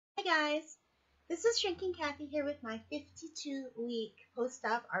Hi guys, this is Shrinking Kathy here with my 52-week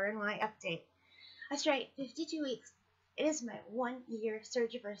post-op RNY update. That's right, 52 weeks. It is my 1-year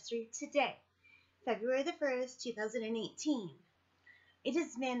surgiversary today, February the 1st, 2018. It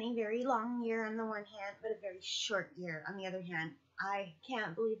has been a very long year on the one hand, but a very short year on the other hand. I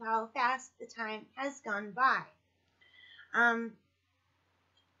can't believe how fast the time has gone by.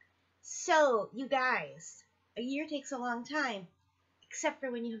 So, you guys, a year takes a long time, except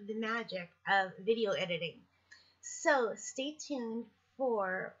for when you have the magic of video editing. So stay tuned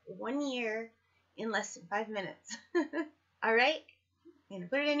for 1 year in less than 5 minutes. Alright? I'm going to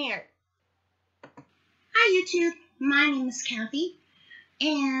put it in here. Hi YouTube, my name is Kathy,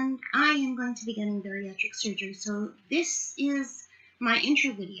 and I am going to be getting bariatric surgery, so this is my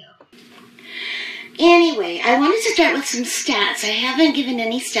intro video. Anyway, I wanted to start with some stats. I haven't given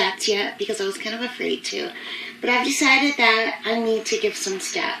any stats yet because I was kind of afraid to, but I've decided that I need to give some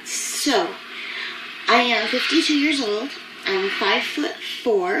stats. So, I am 52 years old, I'm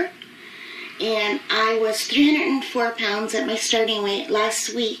 5'4", and I was 304 pounds at my starting weight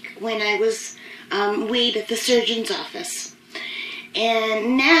last week when I was weighed at the surgeon's office.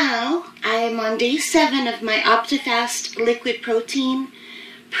 And now I am on day 7 of my OptiFast liquid protein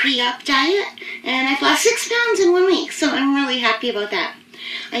pre-op diet, and I've lost 6 pounds in 1 week, so I'm really happy about that.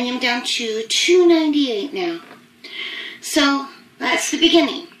 I am down to 298 now. So that's the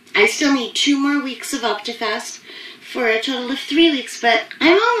beginning. I still need 2 more weeks of OptiFast for a total of 3 weeks, but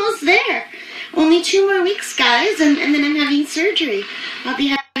I'm almost there. Only 2 more weeks, guys, and then I'm having surgery. I'll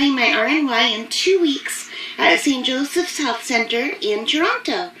be having my RNY in 2 weeks at St. Joseph's Health Center in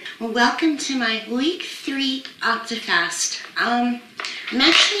Toronto. Welcome to my week 3 OptiFast. I'm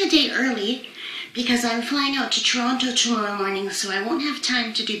actually a day early because I'm flying out to Toronto tomorrow morning, so I won't have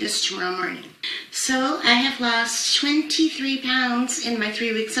time to do this tomorrow morning. So I have lost 23 pounds in my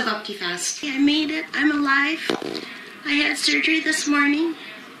 3 weeks of OptiFast. I made it. I'm alive. I had surgery this morning,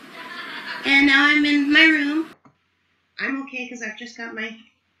 and now I'm in my room. I'm okay because I've just got my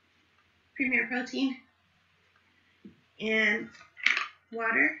Premier Protein and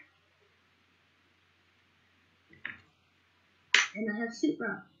water, and I have soup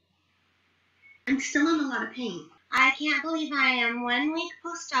broth. I'm still in a lot of pain. I can't believe I am 1 week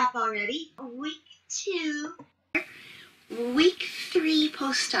post-op already. Week 2, week 3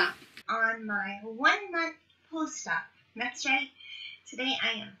 post-op on my 1 month post-op. That's right. Today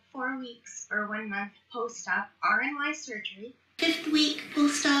I am 4 weeks or 1 month post-op RNY surgery. 5th week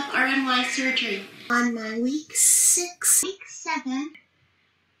post-op RNY surgery. On my week 6, week 7,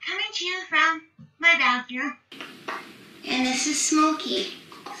 coming to you from my bathroom. And this is Smokey.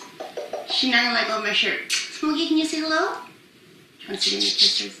 She's not gonna let go of my shirt. Smokey, can you say hello? She wants to give me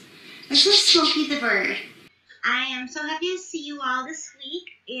pictures. This is Smokey the bird. I am so happy to see you all this week.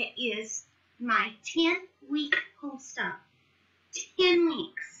 It is my 10-week post-op. 10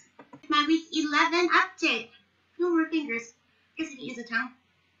 weeks. My week 11 update. No more fingers. Guess I can use a tongue.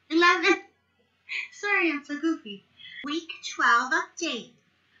 11. Sorry, I'm so goofy. Week 12 update.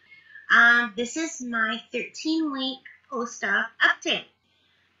 This is my 13-week post-op update.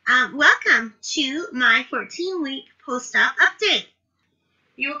 Welcome to my 14-week post-op update.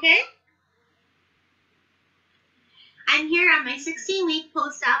 You okay? I'm here on my 16-week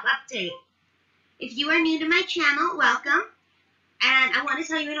post-op update. If you are new to my channel, welcome. And I want to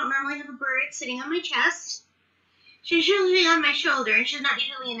tell you I don't normally have a bird sitting on my chest. She's usually on my shoulder, and she's not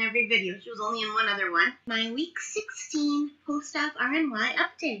usually in every video. She was only in one other one. My week 16 post-op RNY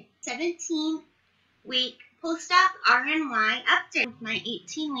update. 17-week post-op RNY update. My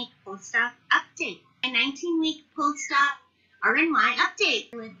 18-week post-op update. My 19-week post-op RNY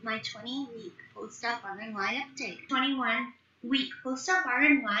update. With my 20-week post-op RNY update. 21-week post-op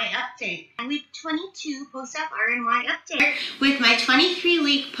RNY update. And week 22 post-op RNY update. With my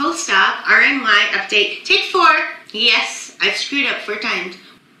 23-week post-op RNY update. Take 4. Yes, I've screwed up 4 times.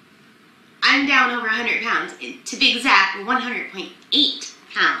 I'm down over 100 pounds. To be exact, 100.8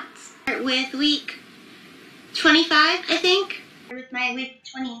 pounds. With week 25, I think. With my week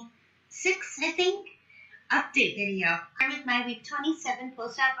 26, I think, update video. With my week 27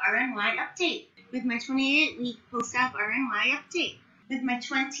 post-op RNY update. With my 28-week post-op RNY update. With my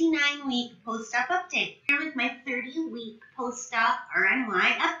 29-week post-op update. Here with my 30-week post-op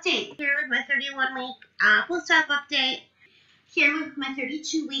RNY update. Here with my 31-week post-op update. Here with my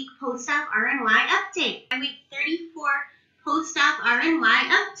 32-week post-op RNY update. My week 34 post-op RNY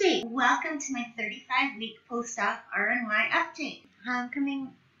update. Welcome to my 35-week post-op RNY update. I'm coming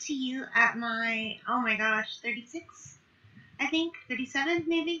to you at my, oh my gosh, 36, I think, 37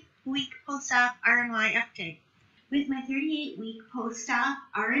 maybe, week post-op RNY update. with my 38-week post-op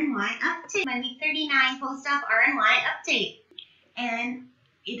RNY update, my week 39 post-op RNY update. And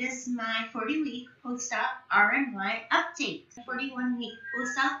it is my 40-week post-op RNY update, 41-week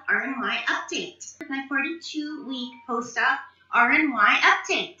post-op RNY update, my 42-week post-op RNY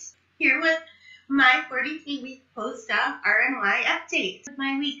update. Here with my 43-week post-op RNY update, with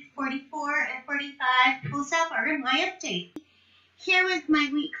my week 44 and 45 post-op RNY update. Here with my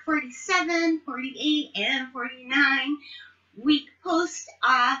week 47, 48, and 49 week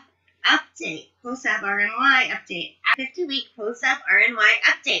post-op update, post-op RNY update, 50-week post-op RNY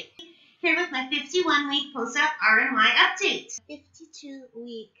update. Here with my 51-week post-op RNY update,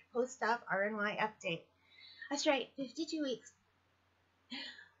 52-week post-op RNY update. That's right, 52 weeks.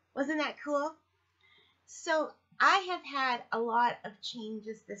 Wasn't that cool? So I have had a lot of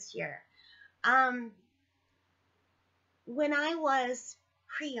changes this year. When I was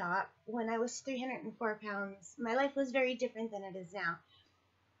pre-op, when I was 304 pounds, my life was very different than it is now.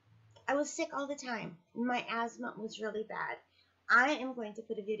 I was sick all the time. My asthma was really bad. I am going to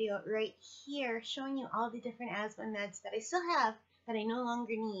put a video right here showing you all the different asthma meds that I still have that I no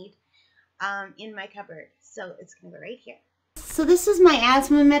longer need in my cupboard. So it's going to go right here. So this is my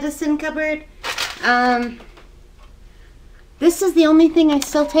asthma medicine cupboard. This is the only thing I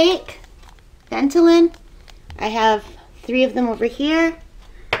still take. Ventolin. I have 3 of them over here.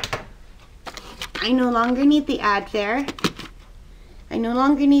 I no longer need the Advair. I no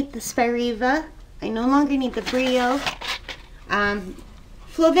longer need the Spiriva. I no longer need the Brio.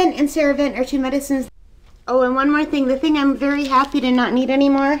 Flovent and Ceravent are 2 medicines. Oh, and one more thing. The thing I'm very happy to not need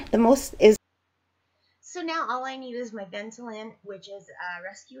anymore, the most, is... So now all I need is my Ventolin, which is a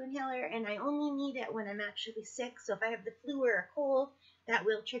rescue inhaler, and I only need it when I'm actually sick. So if I have the flu or a cold, that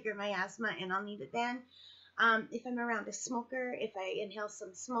will trigger my asthma, and I'll need it then. If I'm around a smoker, if I inhale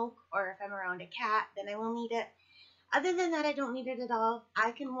some smoke, or if I'm around a cat, then I will need it. Other than that, I don't need it at all.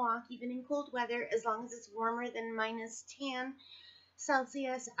 I can walk even in cold weather as long as it's warmer than -10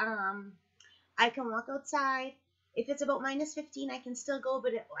 Celsius. I can walk outside. If it's about -15, I can still go,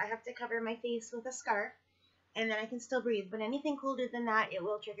 but I have to cover my face with a scarf, and then I can still breathe. But anything colder than that, it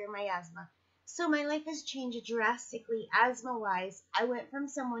will trigger my asthma. So my life has changed drastically asthma-wise. I went from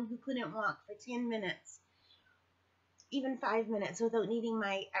someone who couldn't walk for 10 minutes, even 5 minutes, without needing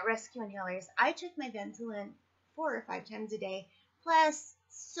my rescue inhalers. I took my Ventolin 4 or 5 times a day, plus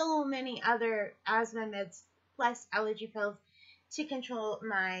so many other asthma meds, plus allergy pills to control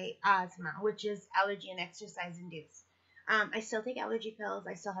my asthma, which is allergy and exercise induced. I still take allergy pills.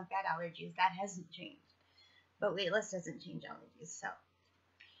 I still have bad allergies. That hasn't changed. But weight loss doesn't change allergies. So,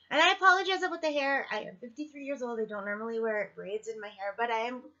 and I apologize about the hair. I am 53 years old. I don't normally wear braids in my hair, but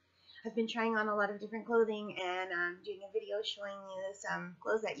I've been trying on a lot of different clothing, and doing a video showing you some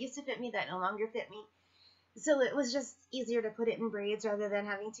clothes that used to fit me that no longer fit me. So it was just easier to put it in braids rather than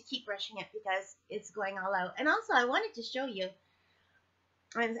having to keep brushing it because it's going all out. And also, I wanted to show you,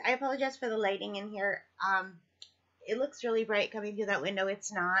 and I apologize for the lighting in here. It looks really bright coming through that window.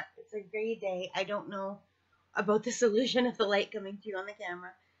 It's not. It's a gray day. I don't know about the solution of the light coming through on the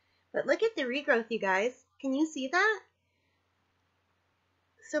camera. But look at the regrowth, you guys. Can you see that?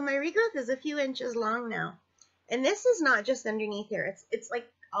 So my regrowth is a few inches long now. And this is not just underneath here. It's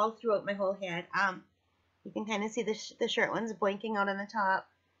like all throughout my whole head. You can kind of see the short ones boinking out on the top.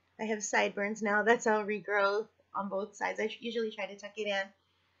 I have sideburns now. That's all regrowth on both sides. I usually try to tuck it in.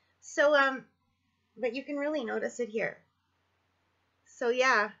 So, but you can really notice it here. So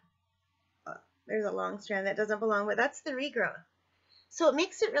yeah, there's a long strand that doesn't belong, but that's the regrowth. So it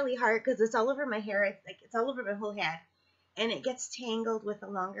makes it really hard because it's all over my hair. It's all over my whole head, and it gets tangled with the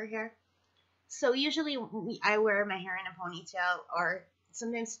longer hair. So usually I wear my hair in a ponytail, or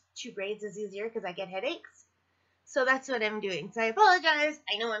sometimes 2 braids is easier because I get headaches. So that's what I'm doing. So I apologize.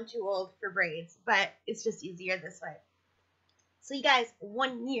 I know I'm too old for braids, but it's just easier this way. So you guys,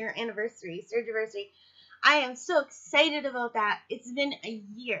 1 year anniversary, surgiversary. I am so excited about that. It's been a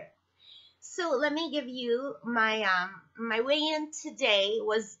year. So let me give you my my weigh-in today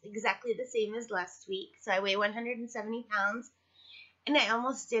was exactly the same as last week. So I weigh 170 pounds, and I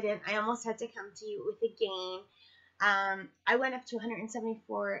almost didn't. I almost had to come to you with a gain. I went up to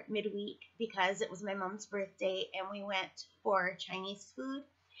 174 midweek because it was my mom's birthday, and we went for Chinese food.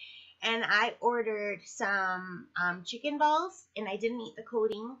 And I ordered some chicken balls, and I didn't eat the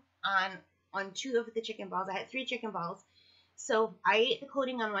coating on 2 of the chicken balls. I had 3 chicken balls. So I ate the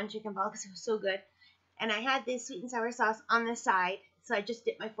coating on 1 chicken ball because it was so good. And I had this sweet and sour sauce on the side. So I just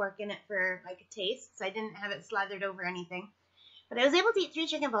dipped my fork in it for like a taste. So I didn't have it slathered over anything. But I was able to eat 3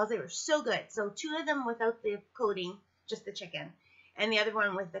 chicken balls. They were so good. So 2 of them without the coating, just the chicken. And the other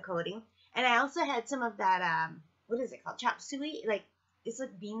one with the coating. And I also had some of that what is it called? Chop suey? Like, it's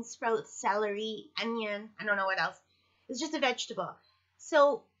like bean sprouts, celery, onion. I don't know what else. It's just a vegetable.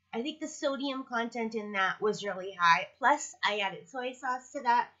 So I think the sodium content in that was really high. Plus, I added soy sauce to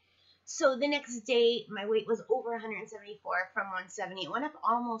that. So the next day, my weight was over 174 from 170. It went up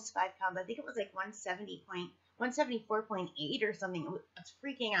almost 5 pounds. I think it was like 174.8 or something. I was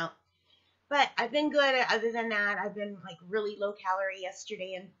freaking out. But I've been good. Other than that, I've been like really low calorie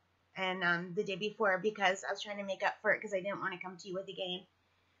yesterday and the day before because I was trying to make up for it because I didn't want to come to you with a gain.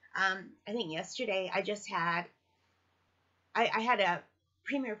 I think yesterday I just had I had a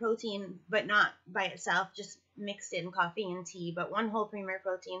Premier Protein, but not by itself, just mixed in coffee and tea, but one whole Premier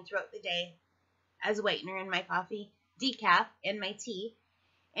Protein throughout the day as whitener in my coffee, decaf in my tea.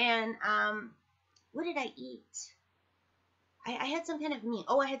 And what did I eat? I had some kind of meat.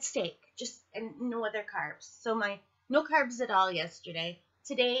 Oh, I had steak, and no other carbs. So no carbs at all yesterday.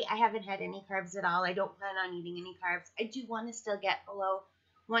 Today, I haven't had any carbs at all. I don't plan on eating any carbs. I do want to still get below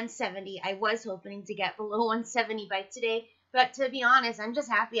 170. I was hoping to get below 170 by today. But to be honest, I'm just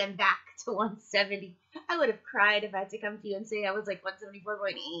happy I'm back to 170. I would have cried if I had to come to you and say I was like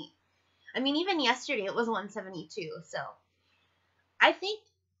 174.8. I mean, even yesterday it was 172. So I think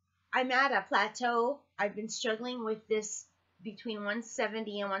I'm at a plateau. I've been struggling with this between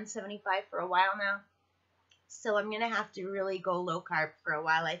 170 and 175 for a while now. So I'm going to have to really go low carb for a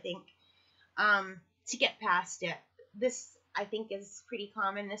while, I think, to get past it. This, I think, is pretty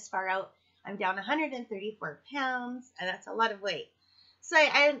common this far out. I'm down 134 pounds, and that's a lot of weight. So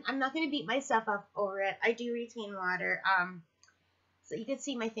I'm not going to beat myself up over it. I do retain water. So you can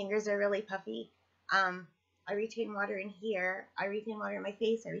see my fingers are really puffy. I retain water in here. I retain water in my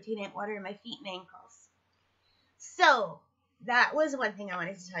face. I retain water in my feet and ankles. So that was one thing I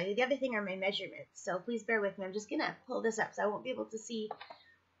wanted to tell you. The other thing are my measurements. So please bear with me. I'm just going to pull this up so I won't be able to see.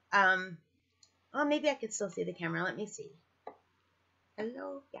 Well, maybe I could still see the camera. Let me see.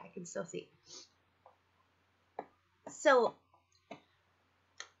 Hello? Yeah, I can still see. So,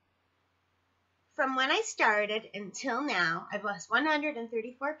 from when I started until now, I've lost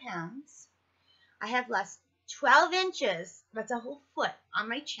 134 pounds. I have lost 12 inches. That's a whole foot on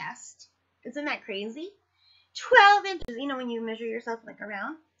my chest. Isn't that crazy? 12 inches. You know, when you measure yourself like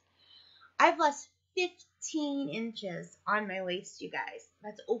around. I've lost 15 inches on my waist, you guys.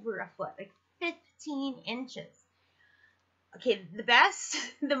 That's over a foot. Like 15 inches. Okay,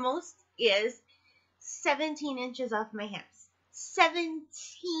 the most is 17 inches off my hips.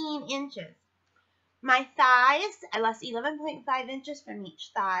 17 inches. My thighs, I lost 11.5 inches from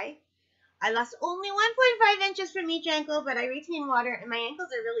each thigh. I lost only 1.5 inches from each ankle, but I retain water, and my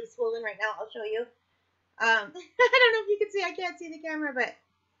ankles are really swollen right now. I'll show you. I don't know if you can see. I can't see the camera, but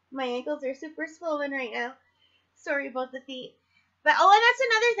my ankles are super swollen right now. Sorry about the feet. But, oh, and that's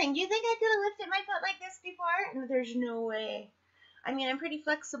another thing. Do you think I could have lifted my foot like this before? No, there's no way. I mean, I'm pretty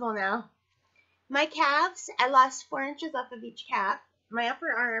flexible now. My calves, I lost 4 inches off of each calf. My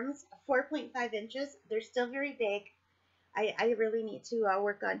upper arms, 4.5 inches. They're still very big. I really need to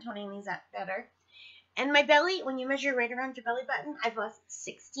work on toning these up better. And my belly, when you measure right around your belly button, I've lost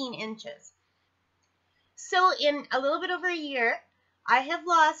 16 inches. So in a little bit over a year, I have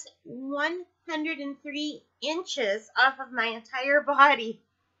lost 103 inches off of my entire body.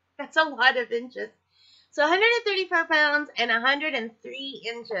 That's a lot of inches. So 134 pounds and 103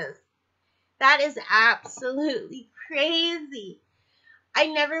 inches. That is absolutely crazy. I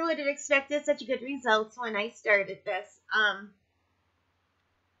never would have expected such good results when I started this.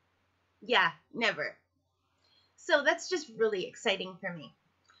 Yeah, never. So that's just really exciting for me.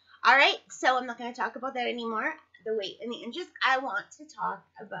 All right, so I'm not going to talk about that anymore, the weight and the inches. I want to talk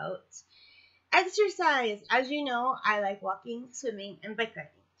about exercise. As you know, I like walking, swimming, and bike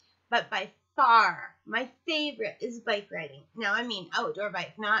riding. But by far, my favorite is bike riding. Now, I mean outdoor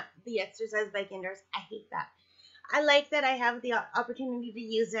bike, not the exercise bike indoors. I hate that. I like that I have the opportunity to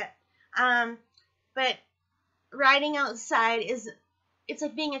use it. But riding outside it's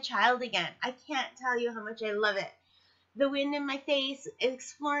like being a child again. I can't tell you how much I love it. The wind in my face,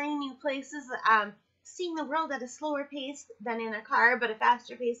 exploring new places, seeing the world at a slower pace than in a car, but a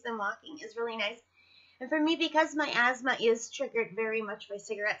faster pace than walking is really nice. And for me, because my asthma is triggered very much by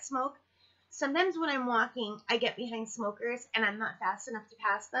cigarette smoke, sometimes when I'm walking, I get behind smokers and I'm not fast enough to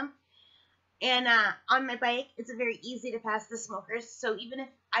pass them. And on my bike, it's very easy to pass the smokers. So even if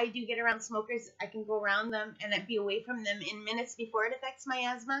I do get around smokers, I can go around them and be away from them in minutes before it affects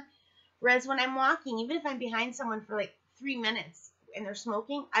my asthma. Whereas when I'm walking, even if I'm behind someone for like 3 minutes and they're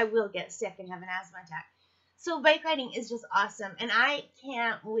smoking, I will get sick and have an asthma attack. So bike riding is just awesome. And I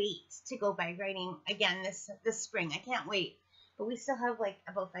can't wait to go bike riding again this spring. I can't wait. But we still have like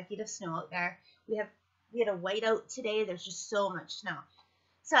about 5 feet of snow out there. We have we had a whiteout today. There's just so much snow.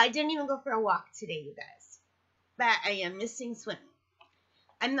 So I didn't even go for a walk today, you guys. But I am missing swimming.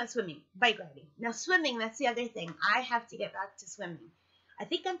 I'm not swimming, bike riding. Now swimming, that's the other thing. I have to get back to swimming. I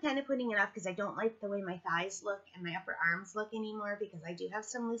think I'm kind of putting it off because I don't like the way my thighs look and my upper arms look anymore because I do have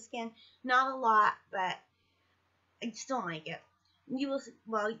some loose skin. Not a lot, but I just don't like it. You will,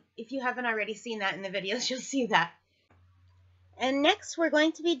 well, if you haven't already seen that in the videos, you'll see that. And next, we're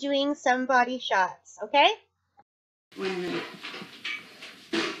going to be doing some body shots, okay? 1 minute.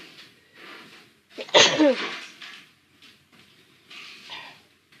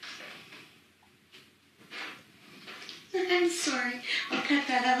 I'm sorry. I'll cut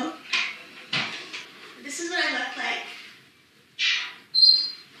that out. This is what I look like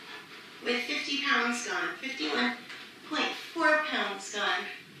with 50 pounds gone. 51.4 pounds gone.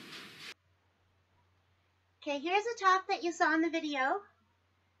 Okay, here's a top that you saw in the video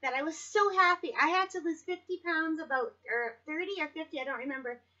that I was so happy. I had to lose 50 pounds, or 30 or 50, I don't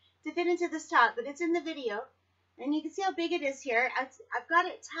remember, to fit into this top, but it's in the video. And you can see how big it is here. I've got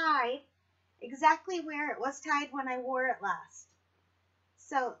it tied exactly where it was tied when I wore it last.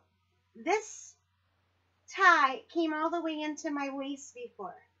 So this tie came all the way into my waist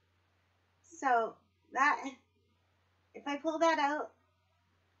before. So that, if I pull that out,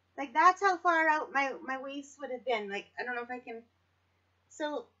 like that's how far out my waist would have been. Like, I don't know if I can,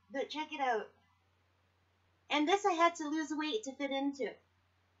 so check it out. And this I had to lose weight to fit into.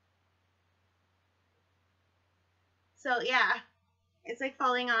 So yeah, it's like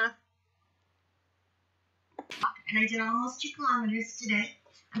falling off. And I did almost 2 kilometers today.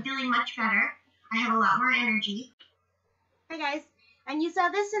 I'm feeling much better. I have a lot more energy. Hi guys, and you saw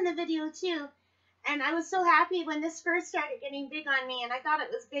this in the video too. And I was so happy when this first started getting big on me, and I thought it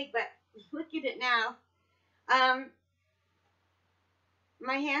was big, but look at it now.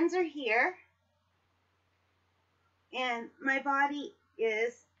 My hands are here, and my body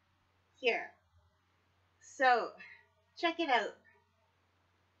is here. So check it out.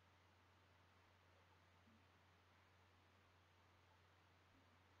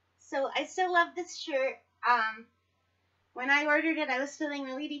 So I still love this shirt. When I ordered it, I was feeling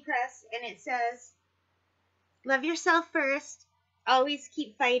really depressed, and it says, "Love yourself first, always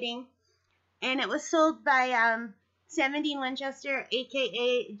keep fighting." And it was sold by 17 Winchester,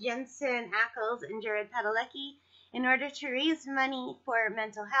 aka Jensen Ackles and Jared Padalecki, in order to raise money for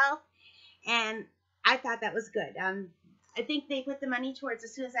mental health. And I thought that was good. I think they put the money towards a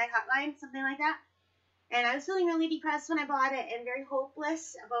suicide hotline, something like that. And I was feeling really depressed when I bought it and very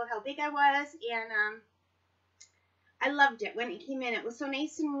hopeless about how big I was. And I loved it when it came in. It was so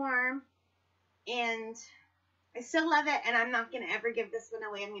nice and warm. And I still love it. And I'm not going to ever give this one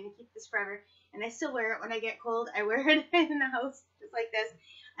away. I'm going to keep this forever. And I still wear it when I get cold. I wear it in the house just like this.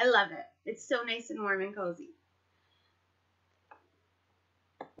 I love it. It's so nice and warm and cozy.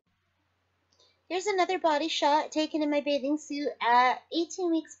 Here's another body shot taken in my bathing suit at 18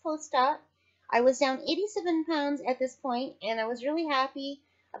 weeks post-op. I was down 87 pounds at this point, and I was really happy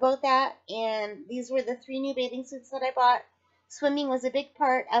about that. And these were the 3 new bathing suits that I bought. Swimming was a big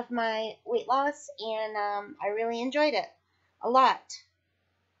part of my weight loss, and I really enjoyed it a lot.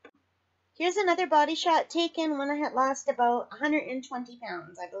 Here's another body shot taken when I had lost about 120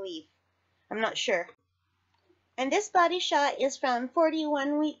 pounds, I believe. I'm not sure. And this body shot is from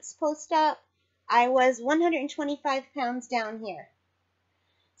 41 weeks post-op. I was 125 pounds down here.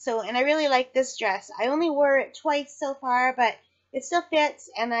 So, and I really like this dress. I only wore it twice so far, but it still fits,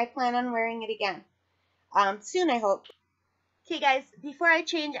 and I plan on wearing it again. Soon, I hope. Okay, guys, before I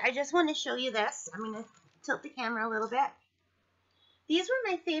change, I just want to show you this. I'm going to tilt the camera a little bit. These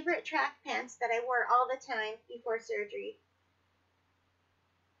were my favorite track pants that I wore all the time before surgery.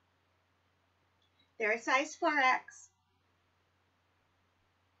 They're a size 4X.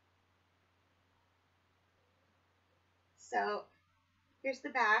 So, here's the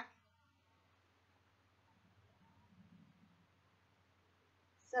back.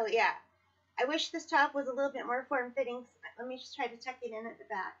 So, yeah. I wish this top was a little bit more form-fitting. Let me just try to tuck it in at the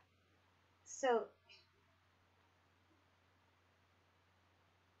back. So,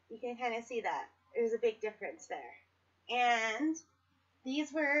 you can kind of see that. There's a big difference there. And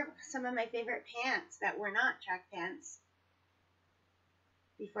these were some of my favorite pants that were not track pants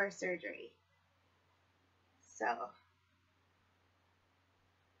before surgery. So,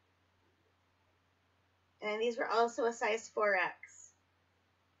 and these were also a size 4X.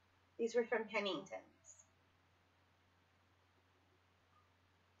 These were from Pennington's.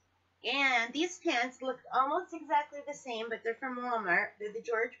 And these pants look almost exactly the same, but they're from Walmart. They're the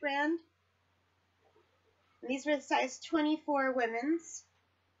George brand. And these were the size 24 women's.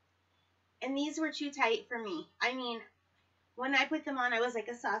 And these were too tight for me. I mean, when I put them on, I was like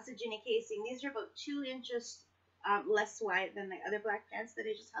a sausage in a casing. These are about 2 inches less wide than the other black pants that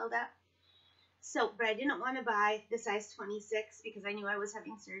I just held up. So, but I didn't want to buy the size 26 because I knew I was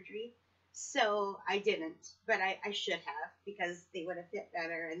having surgery. So I didn't, but I should have, because they would have fit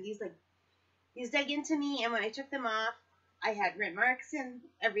better. And these dug into me, and when I took them off, I had rent marks and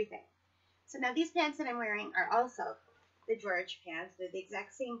everything. So now these pants that I'm wearing are also the George pants. They're the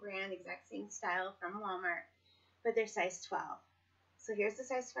exact same brand, exact same style from Walmart, but they're size 12. So here's the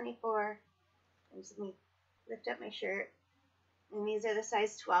size 24. I'm just going to lift up my shirt. And these are the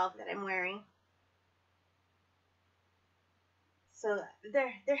size 12 that I'm wearing. So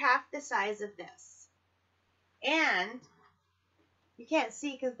they're half the size of this. And you can't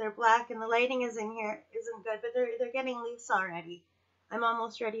see because they're black and the lighting is in here isn't good, but they're getting loose already. I'm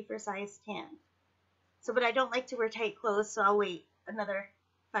almost ready for size 10. So, but I don't like to wear tight clothes, so I'll wait another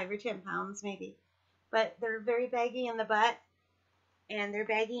 5 or 10 pounds maybe. But they're very baggy in the butt, and they're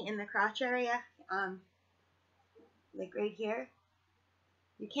baggy in the crotch area, like right here.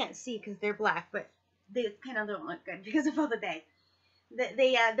 You can't see because they're black, but they kind of don't look good because of all the bag.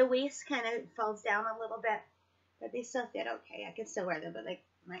 The waist kind of falls down a little bit, but they still fit okay. I can still wear them, but like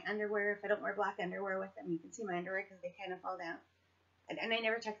my underwear, if I don't wear black underwear with them, you can see my underwear because they kind of fall down. And I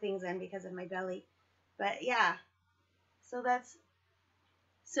never tuck things in because of my belly. But yeah, so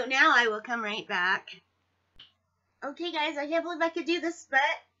now I will come right back. Okay guys, I can't believe I could do this, but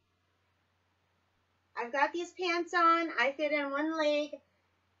I've got these pants on. I fit in one leg,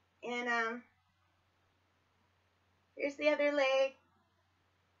 and here's the other leg.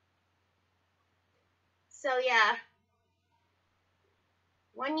 So yeah,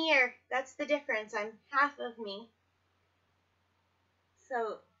 1 year, that's the difference. I'm half of me.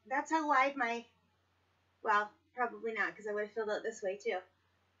 So that's how wide well, probably not, because I would have filled out this way too.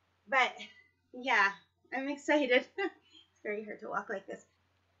 But yeah, I'm excited. It's very hard to walk like this.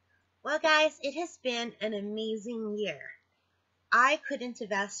 Well guys, it has been an amazing year. I couldn't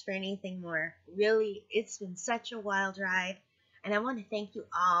have asked for anything more. Really, it's been such a wild ride. And I want to thank you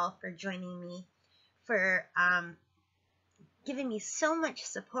all for joining me, for giving me so much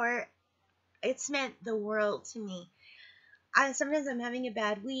support. It's meant the world to me. Sometimes I'm having a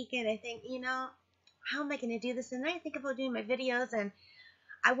bad week and I think, how am I going to do this? And then I think about doing my videos, and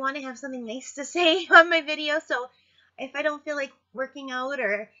I want to have something nice to say on my video. So if I don't feel like working out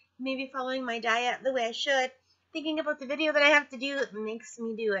or maybe following my diet the way I should, thinking about the video that I have to do makes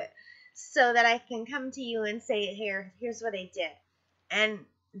me do it, so that I can come to you and say, here's what I did. And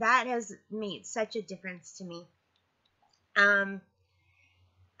that has made such a difference to me.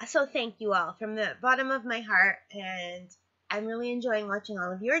 So thank you all from the bottom of my heart, and I'm really enjoying watching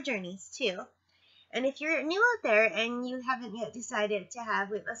all of your journeys too. And if you're new out there and you haven't yet decided to have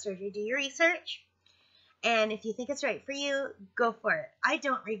weight loss surgery, do your research. And if you think it's right for you, go for it. I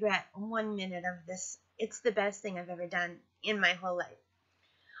don't regret 1 minute of this. It's the best thing I've ever done in my whole life.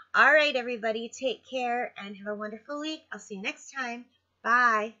 All right, everybody, take care and have a wonderful week. I'll see you next time.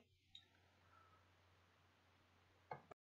 Bye.